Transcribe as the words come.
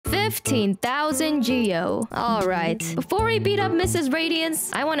15,000 Geo. Alright. Before we beat up Mrs.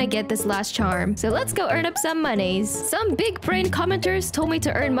 Radiance, I want to get this last charm. So let's go earn up some monies. Some big brain commenters told me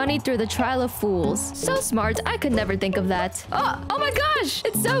to earn money through the Trial of Fools. So smart, I could never think of that. Oh my gosh!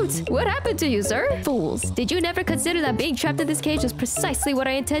 It's Zote! What happened to you, sir? Fools. Did you never consider that being trapped in this cage was precisely what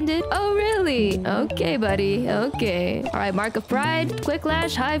I intended? Oh, really? Okay, buddy. Okay. Alright, Mark of Pride, Quick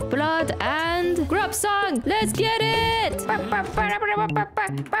Lash, Hive Blood, and Grub Song! Let's get it!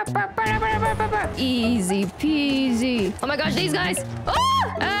 Easy peasy. Oh my gosh, these guys!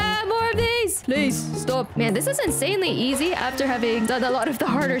 More of these! Please, stop. Man, this is insanely easy after having done a lot of the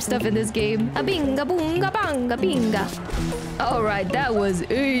harder stuff in this game. A binga boonga banga binga. Alright, that was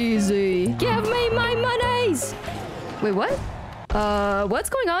easy. Give me my monies! Wait, what? What's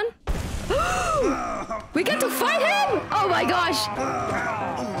going on? We get to fight him! Oh my gosh!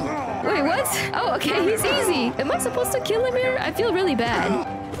 Wait, what? Oh, okay, he's easy. Am I supposed to kill him here? I feel really bad.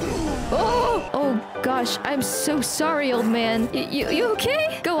 Oh gosh, I'm so sorry, old man. You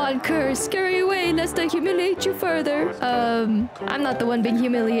okay? Go on, curse. Scurry away lest I humiliate you further. I'm not the one being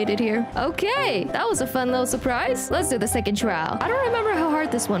humiliated here. Okay, that was a fun little surprise. Let's do the second trial. I don't remember how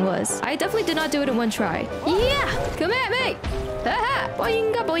hard this one was. I definitely did not do it in one try. Yeah! Come at me! Haha!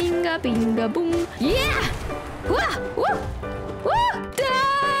 Boinga boinga binga boom. Yeah! Wah! Woo! Woo!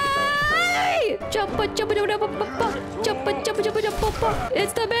 Die! Jumpa jumpa jumpa jumpa jumpa jumpa jumpa jumpa.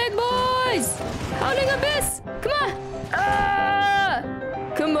 It's the big boys! Howling Abyss! Come on!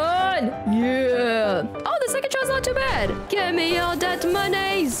 Come on! Yeah! Oh, the second trial's not too bad. Give me all that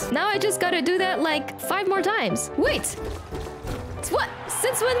monies. Now I just gotta do that like 5 more times. Wait! What?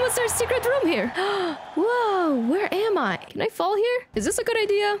 Since when was there a secret room here? Whoa, where am I? Can I fall here? Is this a good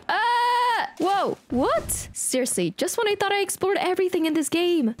idea? Whoa, what? Seriously, just when I thought I explored everything in this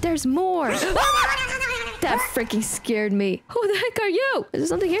game, there's more. That freaking scared me. Who the heck are you? Is there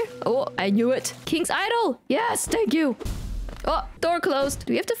something here? Oh, I knew it. King's Idol. Yes, thank you. Oh, door closed.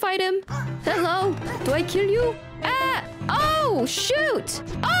 Do we have to fight him? Hello? Do I kill you? Oh, shoot.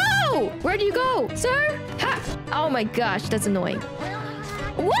 Oh, where do you go, sir? Ha! Oh my gosh, that's annoying.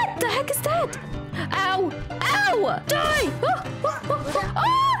 What the heck is that? Ow! Ow! Die!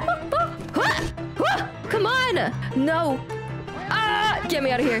 Come on! No! Get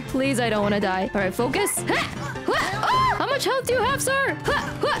me out of here. Please, I don't want to die. All right, focus. How much health do you have, sir?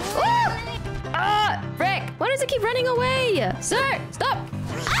 Frick! Why does it keep running away? Sir, stop!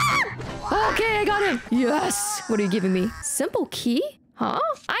 Okay, I got him. Yes! What are you giving me? Simple key? Huh?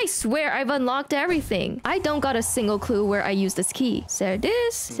 I swear I've unlocked everything. I don't got a single clue where I use this key. Sell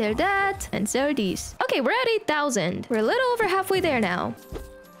this, sell that, and sell these. Okay, we're at 8,000. We're a little over halfway there now.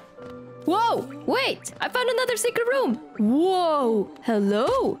 Whoa! Wait! I found another secret room! Whoa!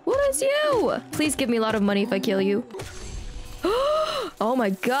 Hello? What is you? Please give me a lot of money if I kill you. Oh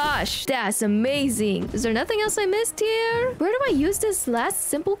my gosh, that's amazing. Is there nothing else I missed here? Where do I use this last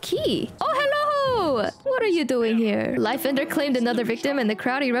simple key? Oh, hello! What are you doing here? Life Ender claimed another victim and the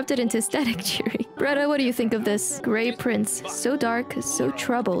crowd erupted into ecstatic cheering. Greta, what do you think of this? Grey Prince. So dark, so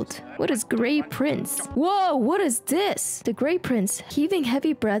troubled. What is Grey Prince? Whoa, what is this? The Grey Prince. Heaving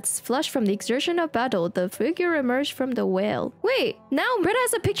heavy breaths, flushed from the exertion of battle, the figure emerged from the whale. Wait, now Greta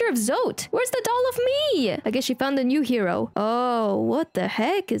has a picture of Zote. Where's the doll of me? I guess she found a new hero. Oh, what the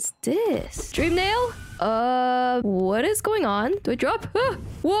heck is this? Dream Nail? What is going on? Do I drop?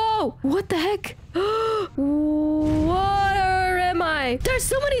 Whoa! What the heck? Where am I? There's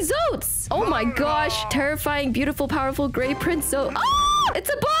so many Zotes! Oh my gosh! Terrifying, beautiful, powerful Grey Prince Zote. Oh! It's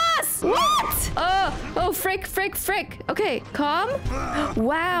a boss! What? Oh, frick, frick, frick. Okay, calm.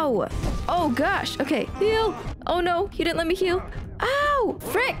 Wow. Oh gosh. Okay, heal. Oh no, he didn't let me heal. Ow!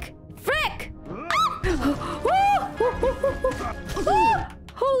 Frick! Frick!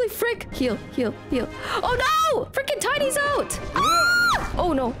 Holy frick! Heal, heal, heal. Oh no! Freaking Tiny's out! Ah!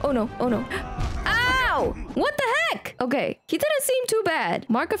 Oh no, oh no, oh no. Ow! What the heck? Okay, he didn't seem too bad.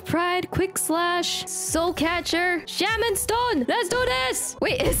 Mark of Pride, Quick Slash, Soul Catcher, Shaman Stone. Let's do this!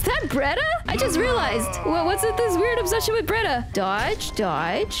 Wait, is that Bretta? I just realized. Well, what's with this weird obsession with Bretta? Dodge,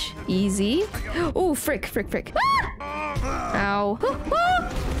 dodge. Easy. Oh, frick, frick, frick. Ah! Ow.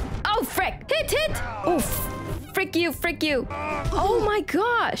 Oh, frick. Hit, hit. Oh, frick you, frick you. Oh my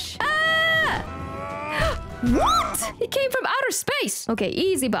gosh. Ah! What? He came from outer space. Okay,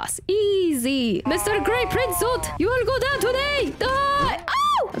 easy, boss. Easy. Mr. Grey Prince Zote, you will go down today. Die.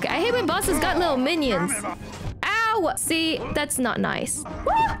 Oh! Okay, I hate when bosses got little minions. Ow! See, that's not nice.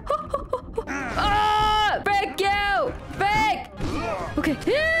 Ah! Frick you! Frick! Okay,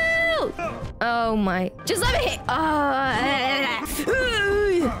 heal! Oh my. Just let me hit.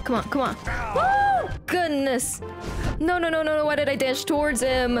 Come on, come on. Oh, goodness. No, no, no, no, no. Why did I dash towards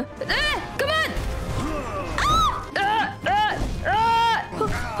him? Come on!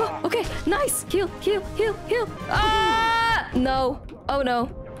 Okay, nice. Heal, heal, heal, heal. No. Oh, no.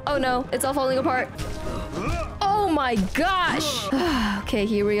 Oh, no. It's all falling apart. Oh, my gosh. Okay,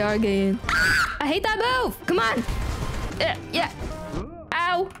 here we are again. I hate that move. Come on. Yeah.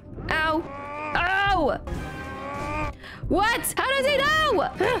 Ow. Ow. Ow. What? How does he know?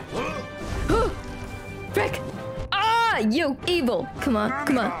 Frick. You evil. Come on,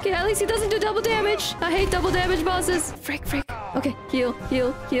 come on. Okay, at least he doesn't do double damage. I hate double damage bosses. Frick, frick. Okay, heal,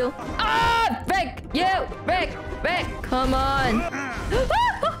 heal, heal. Frick. You. Frick, frick. Come on.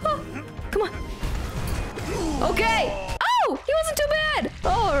 Come on. Okay. Oh, he wasn't too bad.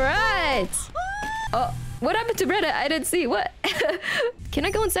 All right. Oh, what happened to Bretta? I didn't see. What? Can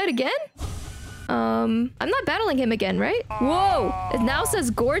I go inside again? I'm not battling him again, right? Whoa! It now says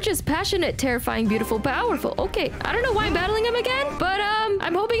gorgeous, passionate, terrifying, beautiful, powerful. Okay, I don't know why I'm battling him again, but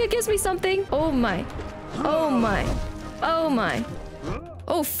I'm hoping it gives me something. Oh my. Oh my. Oh my.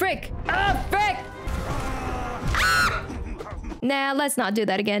 Oh, frick. Frick! Nah, let's not do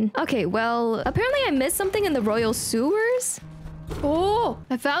that again. Okay, well, apparently I missed something in the royal sewers. Oh,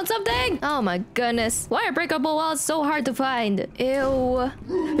 I found something. Oh my goodness. Why are breakable walls so hard to find? Ew.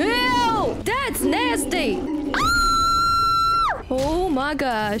 Ew! That's nasty. Oh my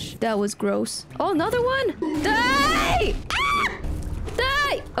gosh. That was gross. Oh, another one. Die!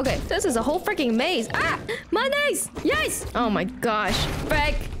 Die! Okay, this is a whole freaking maze. My nice. Yes. Oh my gosh.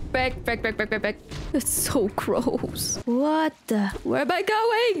 Frick. Frick, frick, frick, frick, frick, frick. It's so gross. What the? Where am I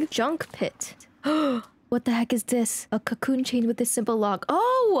going? Junk pit. What the heck is this? A cocoon chain with a simple lock.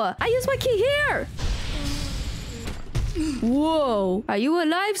 Oh, I used my key here. Whoa. Are you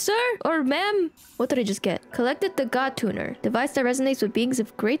alive, sir? Or ma'am? What did I just get? Collected the God Tuner. Device that resonates with beings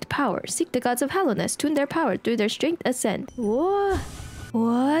of great power. Seek the gods of hollowness. Tune their power. Through their strength ascend. What?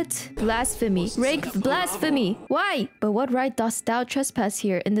 What? Blasphemy. Rank blasphemy. Why? But what right dost thou trespass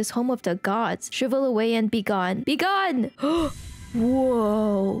here in this home of the gods? Shrivel away and be gone. Be gone!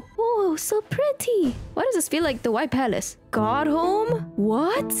 Whoa. Whoa, so pretty. Why does this feel like the White Palace? God home?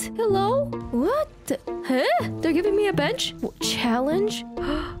 What? Hello? What? Huh? They're giving me a bench? Challenge?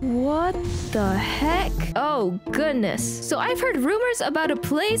 What the heck? Oh, goodness. So I've heard rumors about a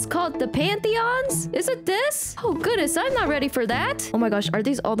place called the Pantheons? Is it this? Oh, goodness. I'm not ready for that. Oh my gosh. Are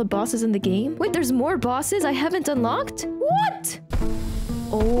these all the bosses in the game? Wait, there's more bosses I haven't unlocked? What?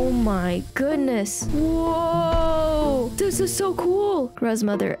 Oh my goodness. Whoa. This is so cool.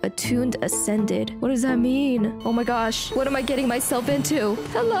 Grandmother attuned ascended. What does that mean? Oh my gosh. What am I getting myself into?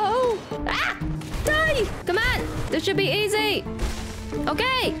 Hello. Die. Come on. This should be easy.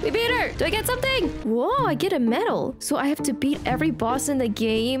 Okay, we beat her. Do I get something? Whoa, I get a medal. So I have to beat every boss in the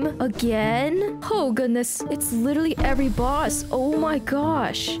game again? Oh goodness. It's literally every boss. Oh my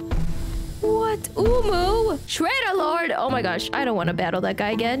gosh. What? Umu! Shredder Lord! Oh my gosh, I don't want to battle that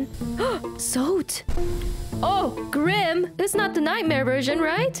guy again. Zote! Oh, Grim! It's not the nightmare version,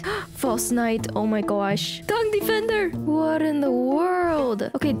 right? False Knight, oh my gosh. Tongue Defender! What in the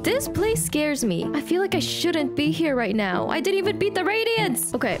world? Okay, this place scares me. I feel like I shouldn't be here right now. I didn't even beat the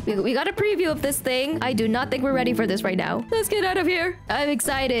Radiance! Okay, we got a preview of this thing. I do not think we're ready for this right now. Let's get out of here. I'm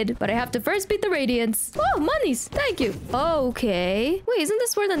excited, but I have to first beat the Radiance. Oh, monies! Thank you. Okay. Wait, isn't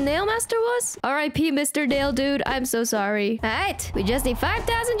this where the Nail Master was? R.I.P. Mr. Nail Dude. I'm so sorry. Alright, we just need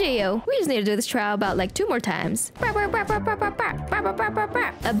 5,000 geo. We just need to do this trial about like 2 more times. A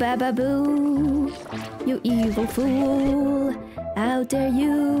bababoo, you evil fool. How dare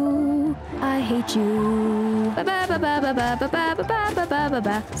you? I hate you.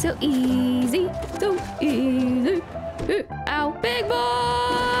 So easy, so easy. Ow, big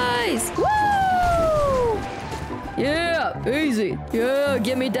boys! Woo! Yeah, easy. Yeah,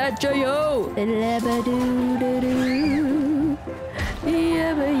 give me that J.O.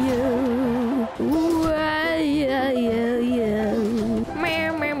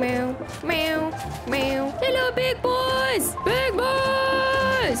 Meow, meow, meow, meow, meow. Hello, big boys! Big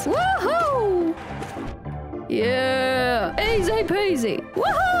boys! Woohoo! Yeah! Easy peasy!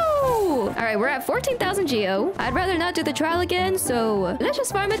 Woohoo! Alright, we're at 14,000 geo. I'd rather not do the trial again, so let's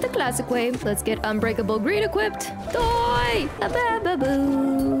just farm it the classic way. Let's get Unbreakable Greed equipped. Toy! A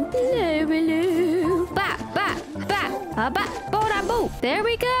ba-ba-boo! Ba! Ba! Ba! Ba! Bo-da-boo! There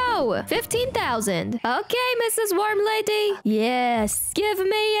we go! 15,000. Okay, Mrs. Warm Lady. Yes, give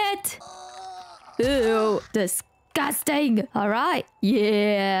me it! Ew, disgusting. All right.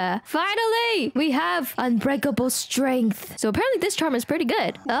 Yeah. Finally, we have unbreakable strength. So apparently this charm is pretty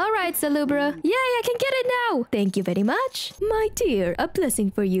good. All right, Salubra. Yay, I can get it now. Thank you very much. My dear, a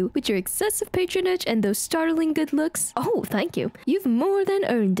blessing for you. With your excessive patronage and those startling good looks. Oh, thank you. You've more than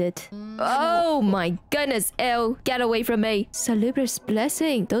earned it. Oh my goodness, ew. Get away from me. Salubra's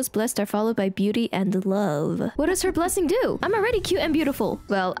blessing. Those blessed are followed by beauty and love. What does her blessing do? I'm already cute and beautiful.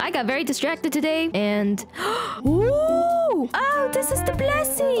 Well, I got very distracted today and... Ooh! Oh, this is the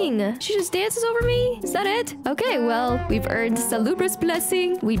blessing. She just dances over me? Is that it? Okay, well, we've earned Salubra's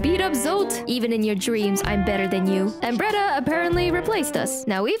blessing. We beat up Zote. Even in your dreams, I'm better than you. And Bretta apparently replaced us.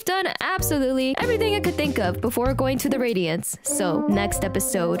 Now, we've done absolutely everything I could think of before going to the Radiance. So, next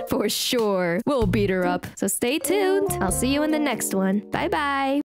episode, for sure, we'll beat her up. So stay tuned. I'll see you in the next one. Bye-bye.